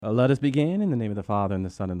Let us begin in the name of the Father, and the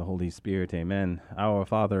Son, and the Holy Spirit. Amen. Our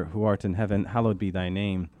Father, who art in heaven, hallowed be thy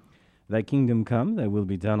name. Thy kingdom come, thy will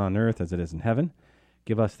be done on earth as it is in heaven.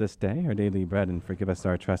 Give us this day our daily bread, and forgive us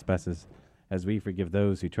our trespasses, as we forgive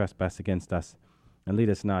those who trespass against us. And lead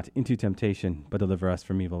us not into temptation, but deliver us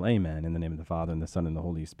from evil. Amen. In the name of the Father, and the Son, and the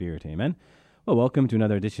Holy Spirit. Amen. Well, welcome to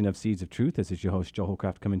another edition of Seeds of Truth. This is your host, Joe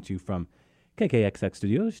Hollcraft, coming to you from KKXX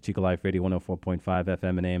Studios, Chico Life Radio 104.5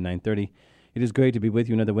 FM and AM 930. It is great to be with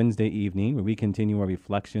you another Wednesday evening where we continue our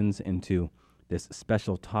reflections into this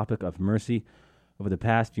special topic of mercy. Over the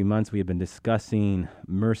past few months, we have been discussing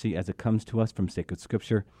mercy as it comes to us from sacred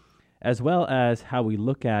scripture, as well as how we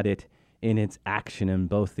look at it in its action in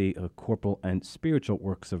both the corporal and spiritual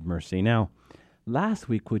works of mercy. Now, last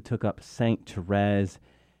week we took up Saint Therese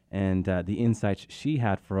and the insights she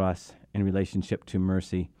had for us in relationship to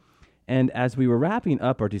mercy. And as we were wrapping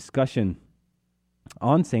up our discussion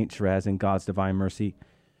on Saint Therese and God's divine mercy,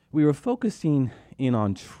 we were focusing in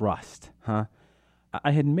on trust. I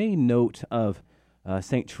had made note of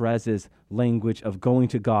Saint Therese's language of going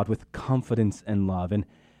to God with confidence and love, and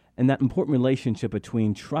that important relationship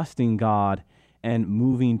between trusting God and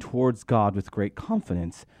moving towards God with great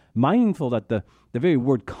confidence, mindful that the very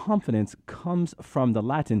word confidence comes from the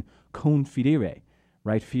Latin confidere,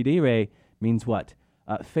 right? Fidere means what?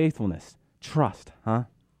 Faithfulness, trust,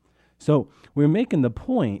 So we're making the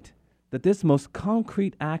point that this most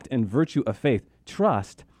concrete act and virtue of faith,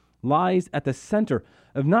 trust, lies at the center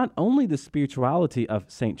of not only the spirituality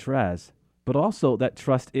of Saint Therese, but also that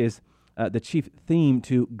trust is the chief theme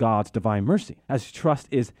to God's divine mercy, as trust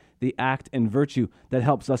is the act and virtue that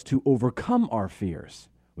helps us to overcome our fears.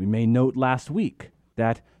 We may note last week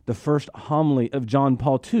that the first homily of John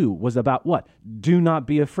Paul II was about what? Do not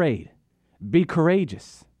be afraid. Be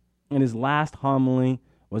courageous. And his last homily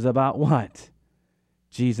was about what?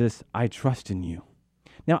 Jesus, I trust in you.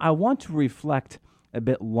 Now, I want to reflect a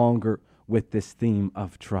bit longer with this theme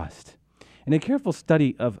of trust. In a careful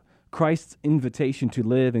study of Christ's invitation to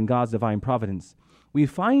live in God's divine providence, we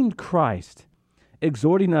find Christ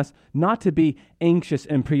exhorting us not to be anxious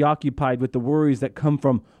and preoccupied with the worries that come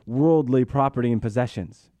from worldly property and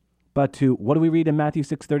possessions, but to, what do we read in Matthew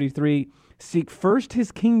 6:33? Seek first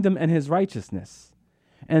his kingdom and his righteousness,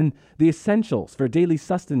 and the essentials for daily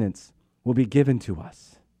sustenance will be given to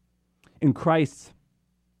us. In Christ's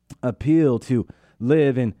appeal to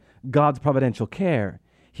live in God's providential care,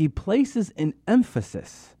 he places an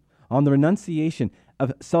emphasis on the renunciation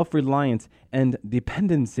of self-reliance and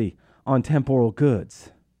dependency on temporal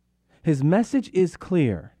goods. His message is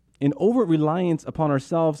clear. An over-reliance upon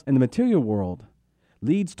ourselves in the material world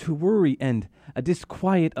leads to worry and a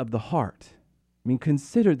disquiet of the heart.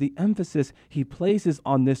 Consider the emphasis he places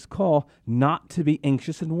on this call not to be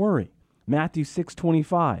anxious and worry. Matthew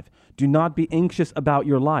 6:25, do not be anxious about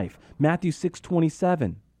your life. Matthew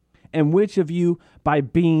 6:27, and which of you, by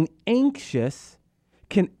being anxious,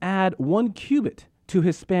 can add 1 cubit to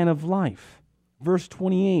his span of life? Verse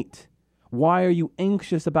 28, why are you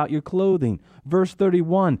anxious about your clothing? Verse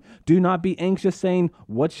 31, do not be anxious saying,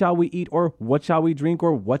 what shall we eat, or what shall we drink,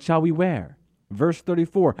 or what shall we wear? Verse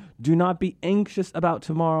 34, do not be anxious about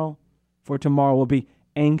tomorrow, for tomorrow will be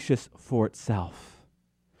anxious for itself.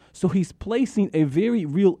 So he's placing a very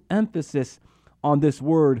real emphasis on this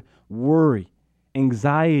word worry,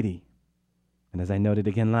 anxiety, and as I noted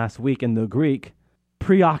again last week in the Greek,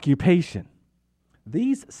 preoccupation.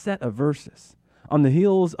 These set of verses, on the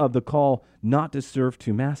heels of the call not to serve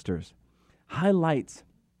two masters, highlights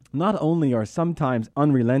not only our sometimes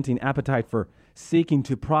unrelenting appetite for seeking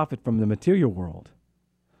to profit from the material world,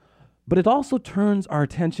 but it also turns our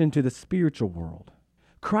attention to the spiritual world.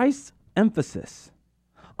 Christ's emphasis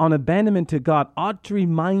on abandonment to God ought to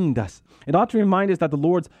remind us. It ought to remind us that the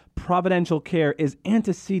Lord's providential care is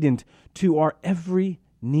antecedent to our every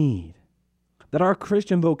need, that our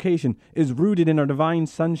Christian vocation is rooted in our divine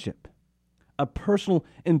sonship, a personal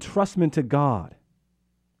entrustment to God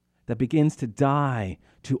that begins to die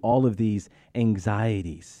to all of these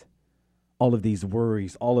anxieties, all of these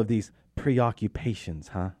worries, all of these preoccupations,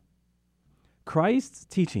 Christ's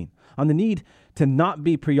teaching on the need to not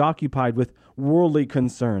be preoccupied with worldly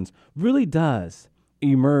concerns really does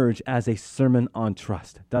emerge as a sermon on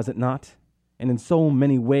trust, does it not? And in so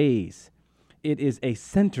many ways, it is a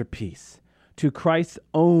centerpiece to Christ's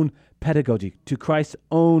own pedagogy, to Christ's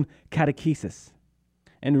own catechesis,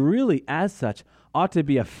 and really, as such, ought to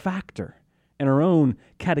be a factor in our own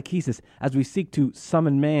catechesis as we seek to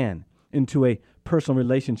summon man into a personal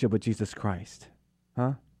relationship with Jesus Christ.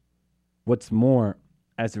 What's more,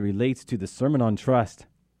 as it relates to the Sermon on Trust,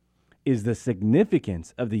 is the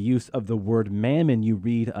significance of the use of the word mammon you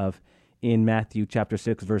read of in Matthew chapter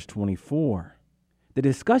 6, verse 24. The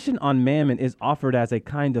discussion on mammon is offered as a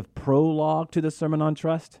kind of prologue to the Sermon on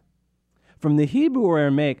Trust. From the Hebrew or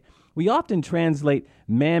Aramaic, we often translate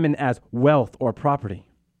mammon as wealth or property,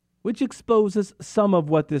 which exposes some of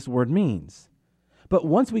what this word means. But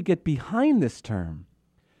once we get behind this term,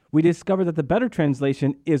 we discover that the better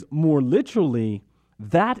translation is more literally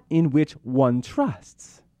that in which one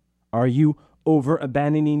trusts. Are you over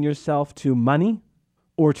abandoning yourself to money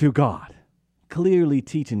or to God? Clearly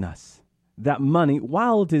teaching us that money,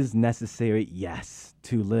 while it is necessary, yes,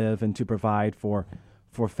 to live and to provide for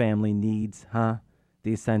family needs,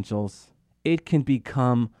 the essentials, it can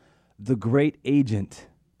become the great agent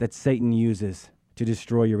that Satan uses to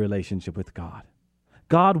destroy your relationship with God.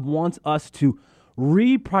 God wants us to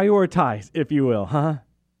reprioritize, if you will,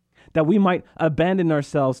 that we might abandon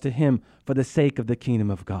ourselves to him for the sake of the kingdom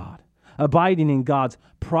of God, abiding in God's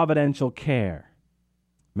providential care.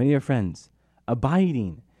 My dear friends,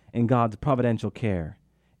 abiding in God's providential care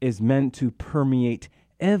is meant to permeate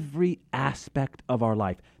every aspect of our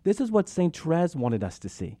life. This is what St. Therese wanted us to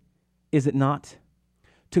see, is it not?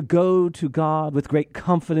 To go to God with great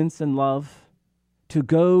confidence and love, to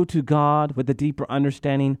go to God with a deeper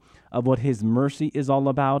understanding of what his mercy is all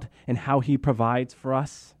about and how he provides for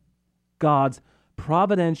us. God's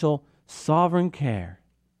providential, sovereign care,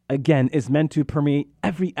 again, is meant to permeate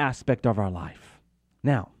every aspect of our life.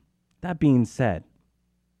 Now, that being said,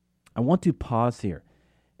 I want to pause here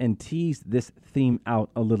and tease this theme out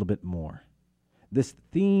a little bit more. This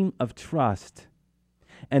theme of trust,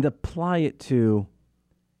 and apply it to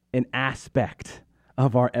an aspect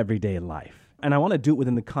of our everyday life. And I want to do it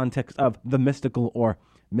within the context of the mystical or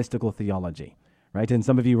mystical theology, right? And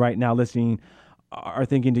some of you right now listening are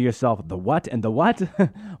thinking to yourself, the what and the what?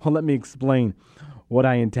 Well, let me explain what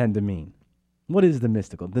I intend to mean. What is the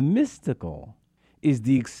mystical? The mystical is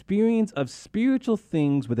the experience of spiritual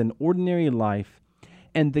things within ordinary life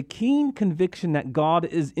and the keen conviction that God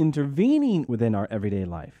is intervening within our everyday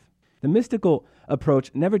life. The mystical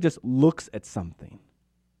approach never just looks at something,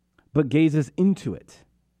 but gazes into it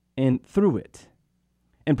and through it,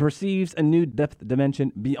 and perceives a new depth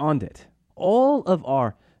dimension beyond it. All of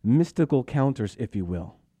our mystical counters, if you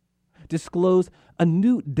will, disclose a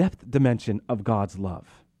new depth dimension of God's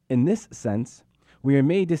love. In this sense, we are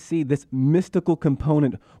made to see this mystical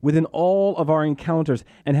component within all of our encounters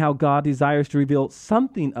and how God desires to reveal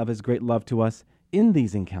something of his great love to us in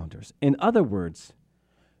these encounters. In other words,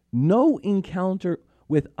 no encounter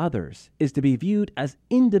with others is to be viewed as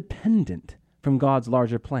independent from God's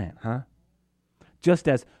larger plan, Just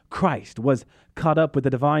as Christ was caught up with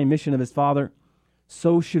the divine mission of his Father,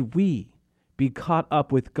 so should we be caught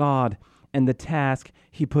up with God and the task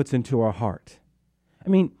he puts into our heart. I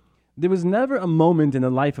mean, there was never a moment in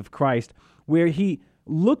the life of Christ where he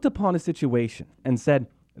looked upon a situation and said,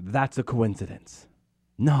 that's a coincidence.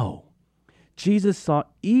 No, Jesus saw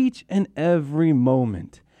each and every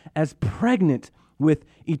moment as pregnant with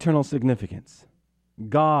eternal significance.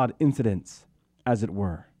 God incidents, as it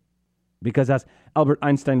were. Because as Albert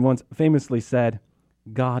Einstein once famously said,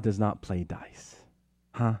 God does not play dice.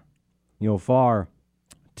 Far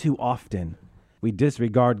too often we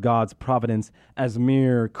disregard God's providence as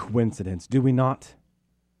mere coincidence, do we not?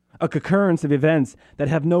 A concurrence of events that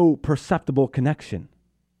have no perceptible connection.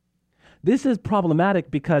 This is problematic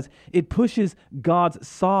because it pushes God's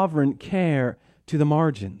sovereign care to the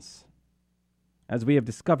margins. As we have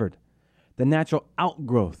discovered, the natural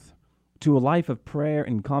outgrowth to a life of prayer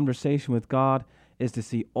and conversation with God is to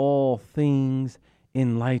see all things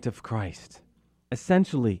in light of Christ.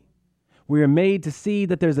 Essentially, we are made to see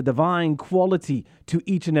that there's a divine quality to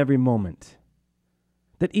each and every moment.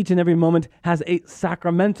 That each and every moment has a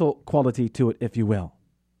sacramental quality to it, if you will.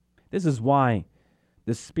 This is why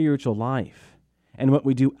the spiritual life and what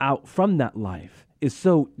we do out from that life is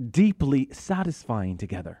so deeply satisfying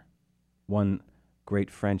together. One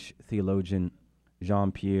great French theologian,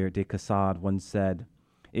 Jean-Pierre de Caussade, once said,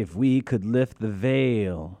 if we could lift the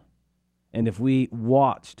veil and if we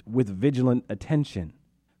watched with vigilant attention,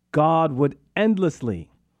 God would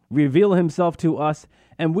endlessly reveal himself to us,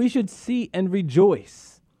 and we should see and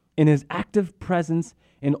rejoice in his active presence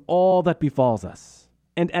in all that befalls us.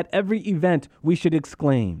 And at every event, we should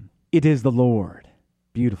exclaim, it is the Lord.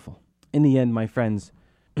 Beautiful. In the end, my friends,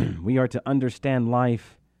 we are to understand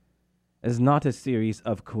life as not a series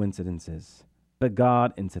of coincidences, but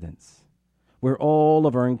God incidents, where all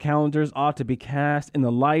of our encounters ought to be cast in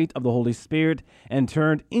the light of the Holy Spirit and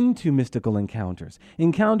turned into mystical encounters,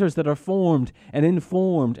 encounters that are formed and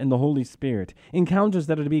informed in the Holy Spirit, encounters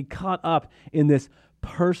that are to be caught up in this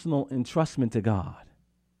personal entrustment to God.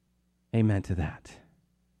 Amen to that.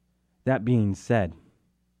 That being said,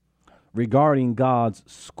 regarding God's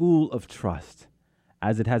school of trust,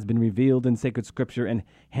 as it has been revealed in sacred scripture and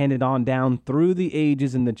handed on down through the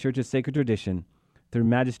ages in the church's sacred tradition, through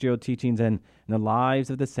magisterial teachings and in the lives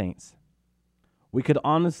of the saints, we could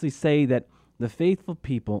honestly say that the faithful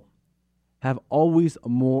people have always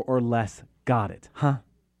more or less got it,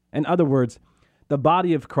 In other words, the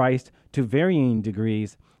body of Christ, to varying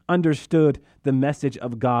degrees, understood the message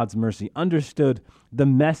of God's mercy, understood the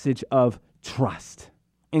message of trust.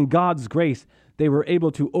 In God's grace, they were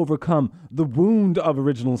able to overcome the wound of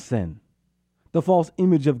original sin, the false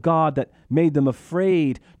image of God that made them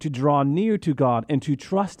afraid to draw near to God and to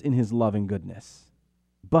trust in his loving goodness.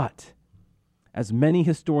 But, as many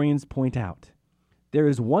historians point out, there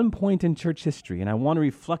is one point in church history, and I want to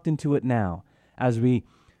reflect into it now as we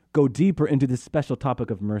go deeper into this special topic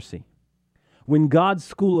of mercy, when God's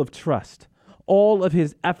school of trust, all of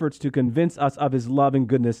his efforts to convince us of his love and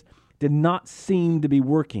goodness, did not seem to be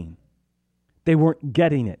working. They weren't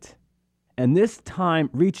getting it. And this time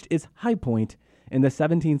reached its high point in the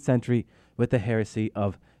 17th century with the heresy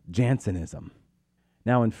of Jansenism.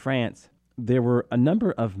 Now in France, there were a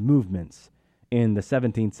number of movements in the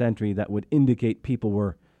 17th century that would indicate people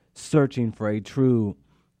were searching for a true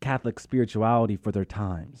Catholic spirituality for their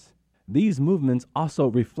times. These movements also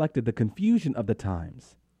reflected the confusion of the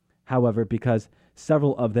times. However, because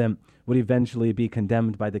several of them would eventually be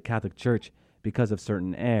condemned by the Catholic Church because of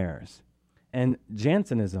certain errors. And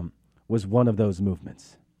Jansenism was one of those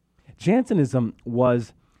movements. Jansenism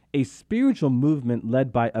was a spiritual movement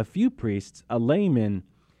led by a few priests, a layman,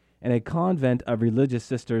 and a convent of religious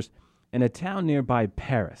sisters in a town nearby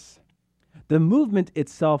Paris. The movement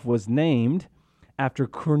itself was named after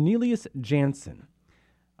Cornelius Jansen.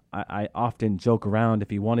 I often joke around,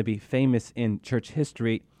 if you want to be famous in church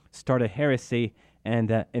history, start a heresy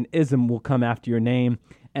and an ism will come after your name,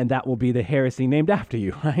 and that will be the heresy named after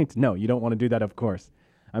you, right? No, you don't want to do that, of course.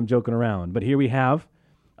 I'm joking around. But here we have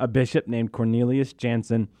a bishop named Cornelius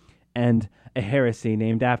Jansen and a heresy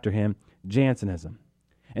named after him, Jansenism.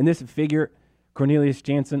 And this figure, Cornelius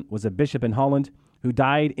Jansen, was a bishop in Holland who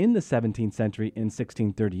died in the 17th century in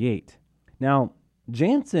 1638. Now,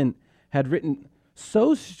 Jansen had written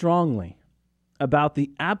so strongly about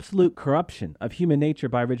the absolute corruption of human nature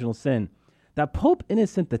by original sin that Pope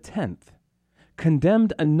Innocent X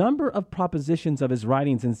condemned a number of propositions of his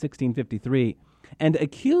writings in 1653 and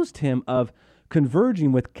accused him of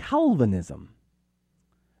converging with Calvinism.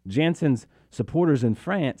 Jansen's supporters in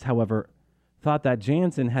France, however, thought that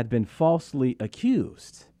Jansen had been falsely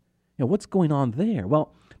accused. What's going on there?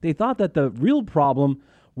 Well, they thought that the real problem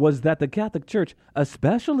was that the Catholic Church,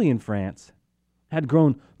 especially in France, had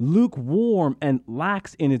grown lukewarm and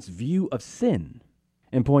lax in its view of sin.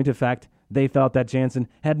 In point of fact, they felt that Jansen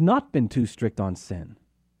had not been too strict on sin.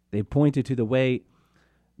 They pointed to the way,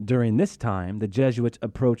 during this time, the Jesuits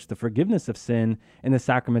approached the forgiveness of sin and the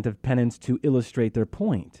sacrament of penance to illustrate their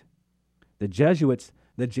point. The Jesuits,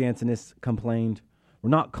 the Jansenists complained, were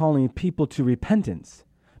not calling people to repentance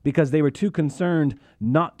because they were too concerned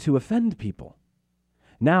not to offend people.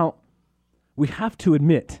 Now, we have to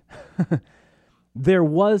admit, there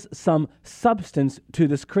was some substance to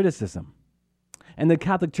this criticism, and the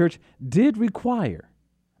Catholic Church did require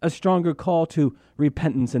a stronger call to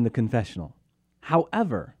repentance in the confessional.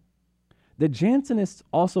 However, the Jansenists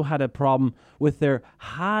also had a problem with their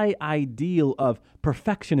high ideal of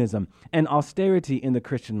perfectionism and austerity in the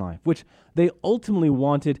Christian life, which they ultimately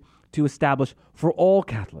wanted to establish for all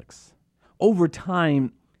Catholics. Over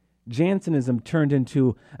time, Jansenism turned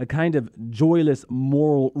into a kind of joyless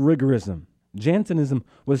moral rigorism. Jansenism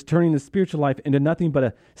was turning the spiritual life into nothing but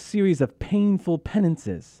a series of painful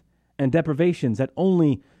penances and deprivations that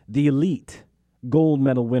only the elite gold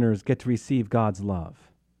medal winners get to receive God's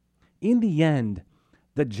love. In the end,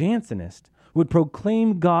 the Jansenist would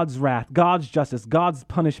proclaim God's wrath, God's justice, God's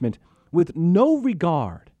punishment with no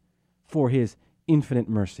regard for his infinite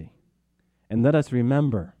mercy. And let us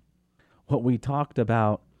remember what we talked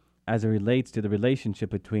about as it relates to the relationship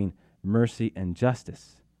between mercy and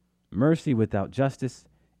justice. Mercy without justice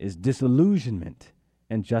is disillusionment,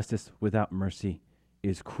 and justice without mercy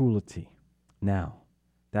is cruelty. Now,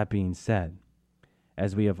 that being said,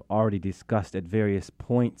 as we have already discussed at various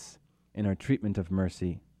points in our treatment of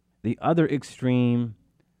mercy, the other extreme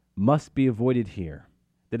must be avoided here.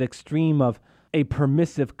 That extreme of a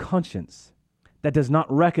permissive conscience that does not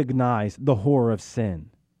recognize the horror of sin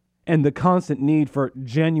and the constant need for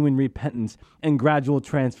genuine repentance and gradual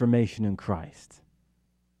transformation in Christ.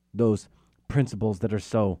 Those principles that are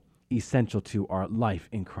so essential to our life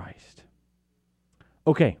in Christ.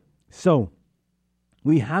 Okay, so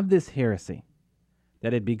we have this heresy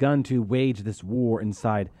that had begun to wage this war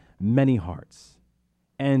inside many hearts.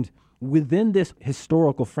 And within this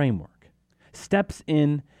historical framework steps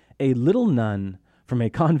in a little nun from a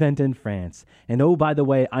convent in France. And oh, by the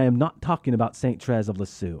way, I am not talking about Saint Therese of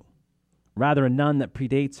Lisieux. Rather, a nun that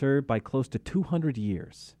predates her by close to 200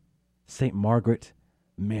 years. Saint Margaret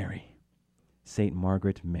Mary. Saint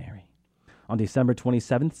Margaret Mary. On December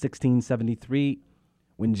 27th, 1673,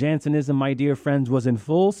 when Jansenism, my dear friends, was in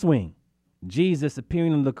full swing, Jesus,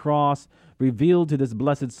 appearing on the cross, revealed to this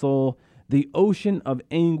blessed soul the ocean of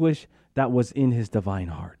anguish that was in his divine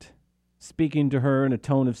heart. Speaking to her in a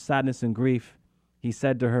tone of sadness and grief, he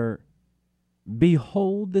said to her,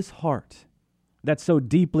 "Behold this heart that so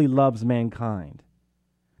deeply loves mankind,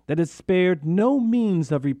 that it spared no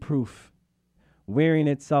means of reproof, wearing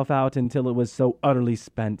itself out until it was so utterly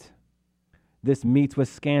spent. This meets with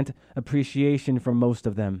scant appreciation from most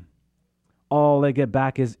of them. All they get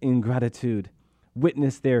back is ingratitude.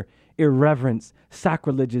 Witness their irreverence,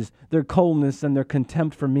 sacrileges, their coldness, and their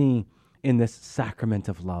contempt for me in this sacrament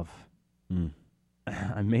of love."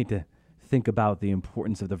 I'm made to think about the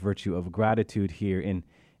importance of the virtue of gratitude here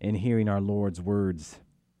in hearing our Lord's words.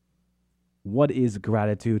 What is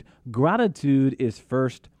gratitude? Gratitude is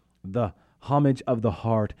first the homage of the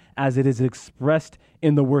heart as it is expressed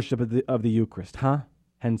in the worship of the Eucharist,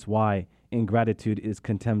 Hence why ingratitude is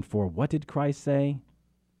contempt for, what did Christ say?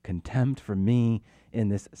 Contempt for me in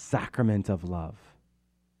this sacrament of love.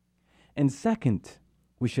 And second,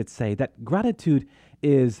 we should say that gratitude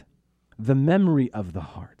is the memory of the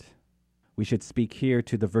heart. We should speak here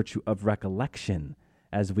to the virtue of recollection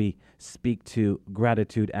as we speak to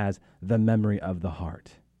gratitude as the memory of the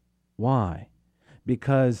heart. Why?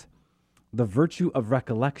 Because the virtue of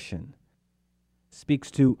recollection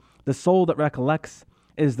speaks to the soul that recollects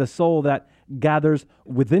is the soul that gathers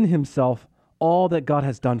within himself all that God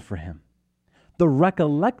has done for him. The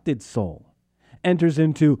recollected soul enters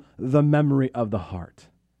into the memory of the heart.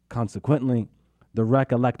 Consequently, the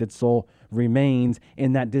recollected soul remains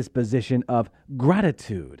in that disposition of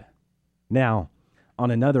gratitude. Now,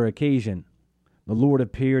 on another occasion, the Lord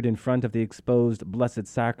appeared in front of the exposed Blessed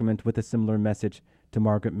Sacrament with a similar message to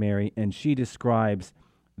Margaret Mary, and she describes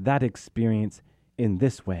that experience in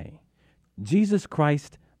this way. Jesus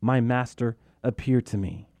Christ, my Master, appeared to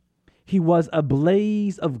me. He was a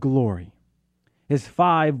blaze of glory, his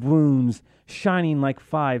 5 wounds shining like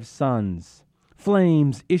 5 suns,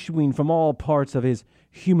 flames issuing from all parts of his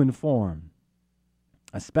human form,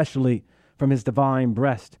 especially from his divine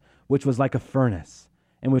breast, which was like a furnace,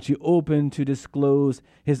 and which he opened to disclose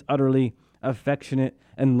his utterly affectionate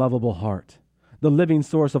and lovable heart, the living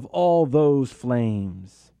source of all those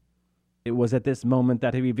flames. It was at this moment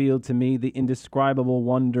that he revealed to me the indescribable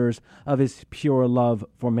wonders of his pure love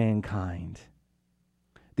for mankind,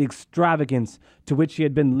 the extravagance to which he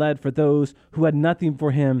had been led for those who had nothing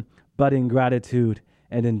for him but ingratitude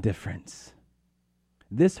and indifference.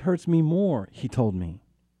 "This hurts me more," he told me,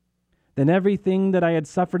 "than everything that I had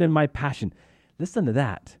suffered in my passion." Listen to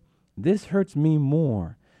that. "This hurts me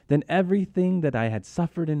more than everything that I had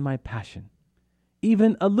suffered in my passion.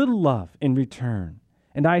 Even a little love in return,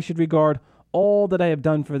 and I should regard all that I have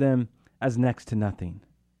done for them as next to nothing,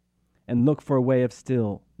 and look for a way of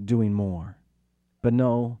still doing more. But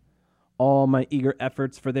no, all my eager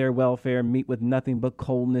efforts for their welfare meet with nothing but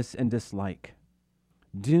coldness and dislike.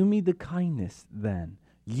 Do me the kindness, then,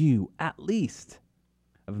 you at least,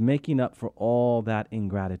 of making up for all that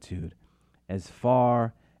ingratitude as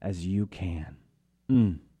far as you can."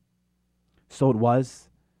 So it was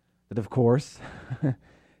that, of course,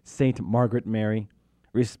 Saint Margaret Mary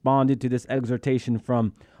responded to this exhortation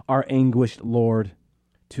from our anguished Lord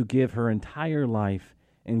to give her entire life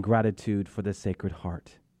in gratitude for the Sacred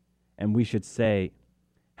Heart. And we should say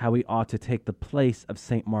how we ought to take the place of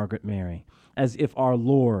Saint Margaret Mary, as if our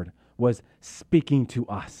Lord was speaking to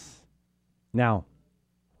us. Now,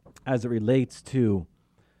 as it relates to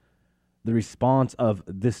the response of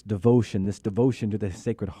this devotion to the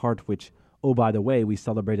Sacred Heart, which, oh, by the way, we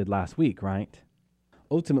celebrated last week, right?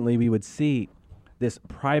 Ultimately, we would see this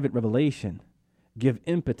private revelation give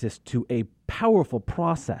impetus to a powerful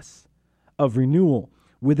process of renewal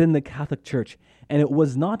within the Catholic Church, and it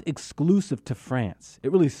was not exclusive to France.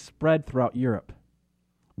 It really spread throughout Europe,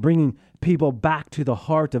 bringing people back to the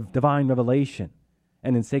heart of divine revelation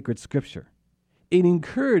and in sacred Scripture. It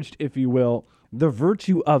encouraged, if you will, the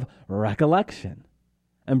virtue of recollection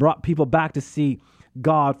and brought people back to see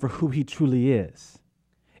God for who he truly is.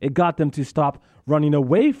 It got them to stop running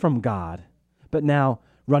away from God, but now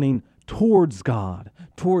running towards God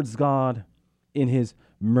in his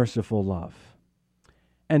merciful love.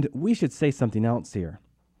 And we should say something else here.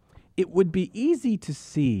 it would be easy to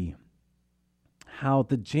see how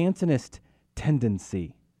the Jansenist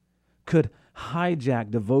tendency could hijack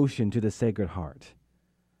devotion to the Sacred Heart.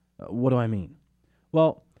 What do I mean?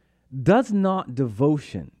 Well, does not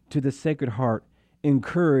devotion to the Sacred Heart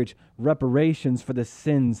encourage reparations for the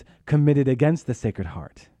sins committed against the Sacred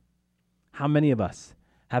Heart? How many of us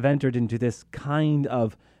have entered into this kind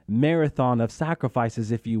of marathon of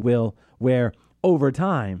sacrifices, if you will, where over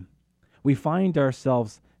time we find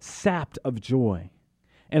ourselves sapped of joy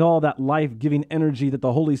and all that life-giving energy that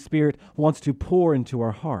the Holy Spirit wants to pour into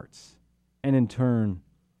our hearts, and in turn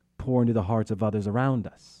pour into the hearts of others around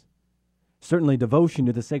us? Certainly, devotion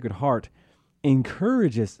to the Sacred Heart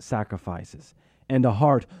encourages sacrifices and a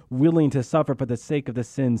heart willing to suffer for the sake of the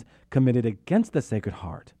sins committed against the Sacred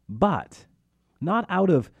Heart, but not out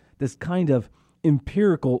of this kind of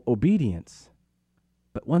empirical obedience,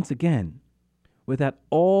 but once again, with that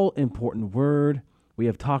all-important word we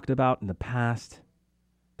have talked about in the past,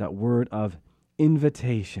 that word of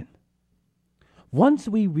invitation. Once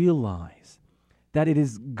we realize that it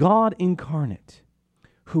is God incarnate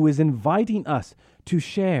who is inviting us to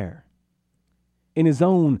share in his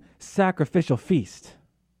own sacrificial feast,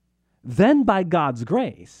 then by God's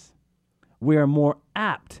grace, we are more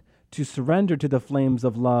apt to surrender to the flames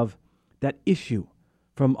of love that issue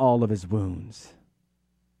from all of his wounds.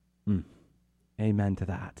 Amen to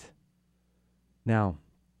that. Now,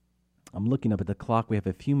 I'm looking up at the clock. We have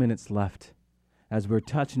a few minutes left as we're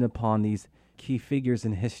touching upon these key figures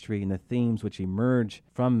in history and the themes which emerge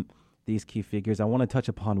from these key figures. I want to touch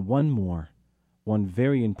upon one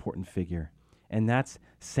very important figure, and that's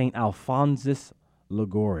St. Alphonsus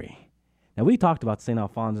Liguori. Now, we talked about St.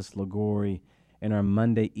 Alphonsus Liguori in our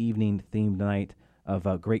Monday evening themed night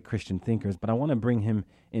of great Christian thinkers, but I want to bring him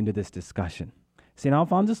into this discussion. St.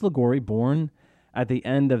 Alphonsus Liguori, born at the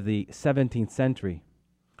end of the 17th century,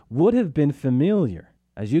 would have been familiar,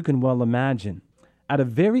 as you can well imagine, at a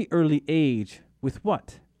very early age with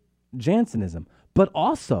what? Jansenism, but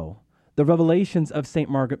also the revelations of St.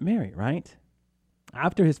 Margaret Mary, right?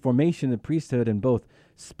 After his formation in the priesthood in both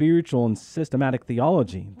spiritual and systematic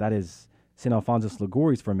theology, that is St. Alphonsus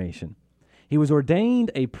Liguori's formation, he was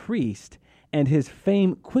ordained a priest, and his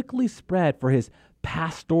fame quickly spread for his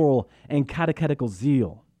pastoral and catechetical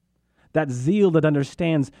zeal. That zeal that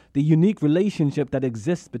understands the unique relationship that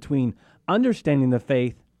exists between understanding the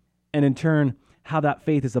faith and, in turn, how that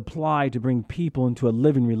faith is applied to bring people into a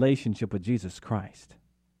living relationship with Jesus Christ.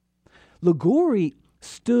 Liguori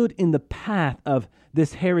stood in the path of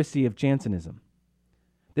this heresy of Jansenism,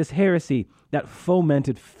 this heresy that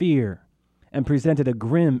fomented fear and presented a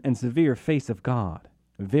grim and severe face of God,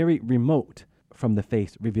 very remote from the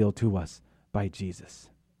face revealed to us by Jesus.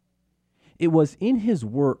 It was in his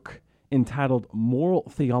work entitled Moral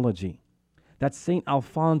Theology that St.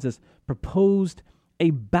 Alphonsus proposed a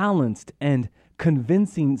balanced and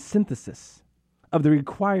convincing synthesis of the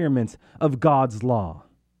requirements of God's law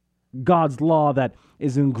that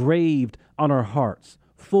is engraved on our hearts,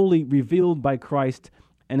 fully revealed by Christ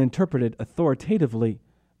and interpreted authoritatively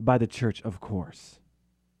by the Church, of course,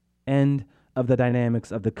 and of the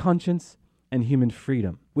dynamics of the conscience and human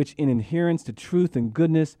freedom, which in adherence to truth and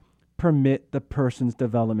goodness permit the person's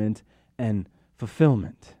development and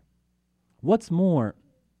fulfillment. What's more,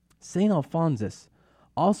 St. Alphonsus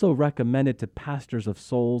also recommended to pastors of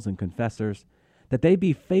souls and confessors that they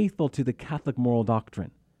be faithful to the Catholic moral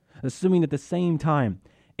doctrine, assuming at the same time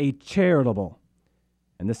a charitable,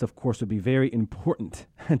 and this of course would be very important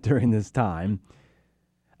during this time,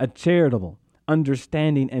 a charitable,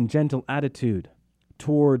 understanding, and gentle attitude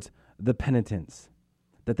towards the penitents,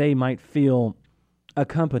 that they might feel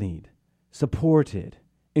accompanied, supported,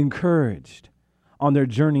 encouraged on their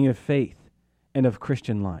journey of faith and of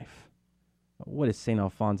Christian life. What is St.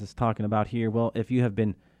 Alphonsus talking about here? Well, if you have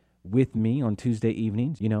been with me on Tuesday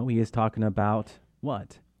evenings, you know he is talking about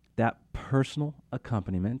what? That personal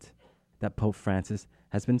accompaniment that Pope Francis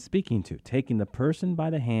has been speaking to, taking the person by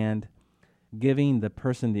the hand, giving the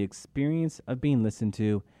person the experience of being listened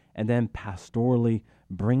to, and then pastorally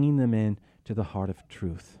bringing them in to the heart of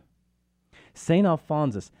truth. St.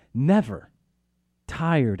 Alphonsus never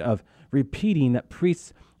tired of repeating that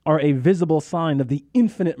priests are a visible sign of the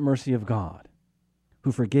infinite mercy of God,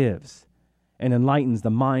 who forgives and enlightens the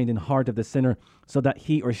mind and heart of the sinner so that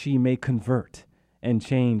he or she may convert and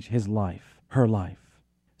change his life, her life.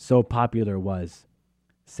 So popular was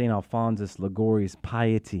St. Alphonsus Liguori's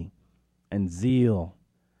piety and zeal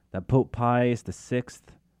that Pope Pius VI,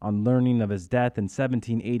 on learning of his death in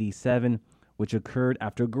 1787, which occurred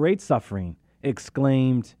after great suffering,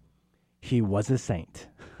 exclaimed, "He was a saint."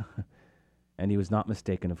 And he was not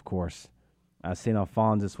mistaken, of course. St.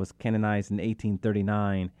 Alphonsus was canonized in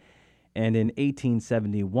 1839, and in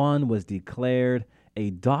 1871 was declared a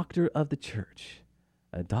doctor of the church.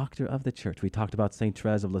 A doctor of the church. We talked about St.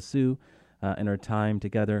 Therese of Lisieux in our time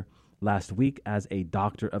together last week as a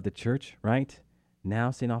doctor of the church, right?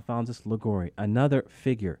 Now St. Alphonsus Liguori, another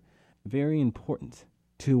figure, very important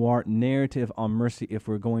to our narrative on mercy if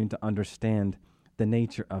we're going to understand the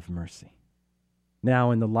nature of mercy.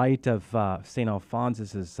 Now, in the light of St.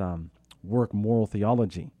 Alphonsus's work, Moral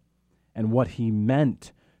Theology, and what he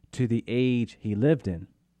meant to the age he lived in,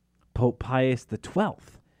 Pope Pius XII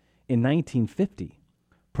in 1950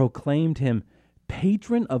 proclaimed him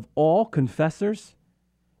patron of all confessors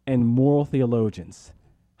and moral theologians.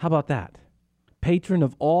 How about that? Patron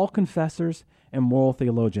of all confessors and moral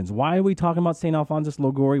theologians. Why are we talking about St. Alphonsus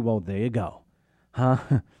Liguori? Well, there you go.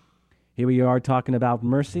 Here we are talking about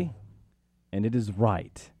mercy, and it is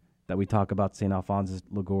right that we talk about St. Alphonsus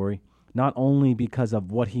Liguori, not only because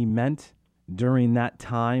of what he meant during that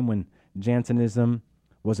time when Jansenism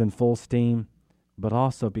was in full steam, but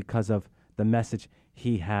also because of the message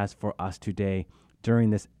he has for us today during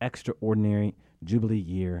this extraordinary Jubilee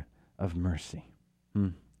year of mercy.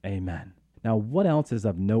 Amen. Now, what else is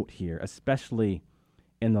of note here, especially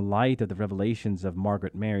in the light of the revelations of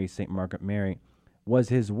Margaret Mary, St. Margaret Mary, was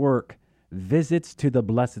his work, Visits to the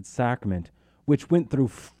Blessed Sacrament, which went through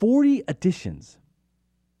 40 editions.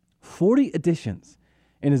 40 editions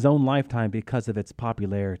in his own lifetime because of its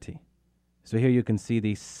popularity. So here you can see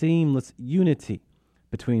the seamless unity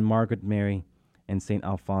between Margaret Mary and St.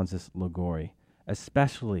 Alphonsus Liguori,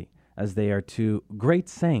 especially as they are two great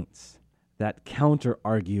saints that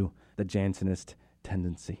counter-argue the Jansenist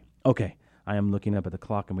tendency. Okay, I am looking up at the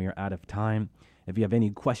clock and we are out of time. If you have any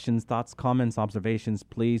questions, thoughts, comments, observations,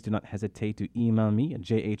 please do not hesitate to email me at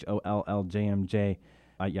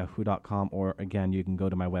jholljmj@yahoo.com, or again, you can go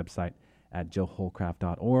to my website at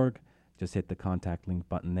joehollcraft.org. Just hit the contact link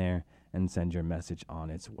button there and send your message on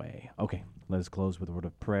its way. Okay, let us close with a word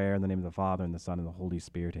of prayer in the name of the Father, and the Son, and the Holy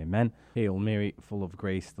Spirit. Amen. Hail Mary, full of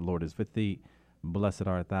grace, the Lord is with thee. Blessed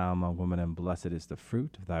art thou among women, and blessed is the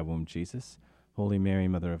fruit of thy womb, Jesus. Holy Mary,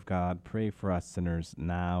 Mother of God, pray for us sinners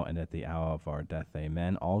now and at the hour of our death.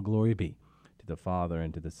 Amen. All glory be to the Father,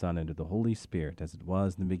 and to the Son, and to the Holy Spirit, as it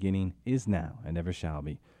was in the beginning, is now, and ever shall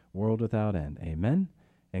be, world without end. Amen.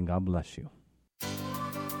 And God bless you.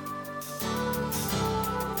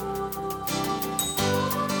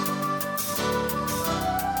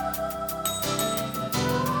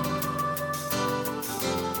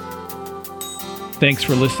 Thanks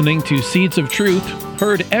for listening to Seeds of Truth,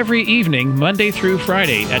 heard every evening, Monday through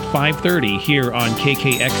Friday at 5:30 here on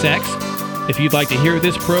KKXX. If you'd like to hear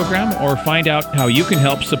this program or find out how you can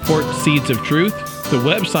help support Seeds of Truth, the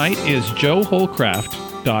website is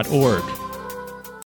joehollcraft.org.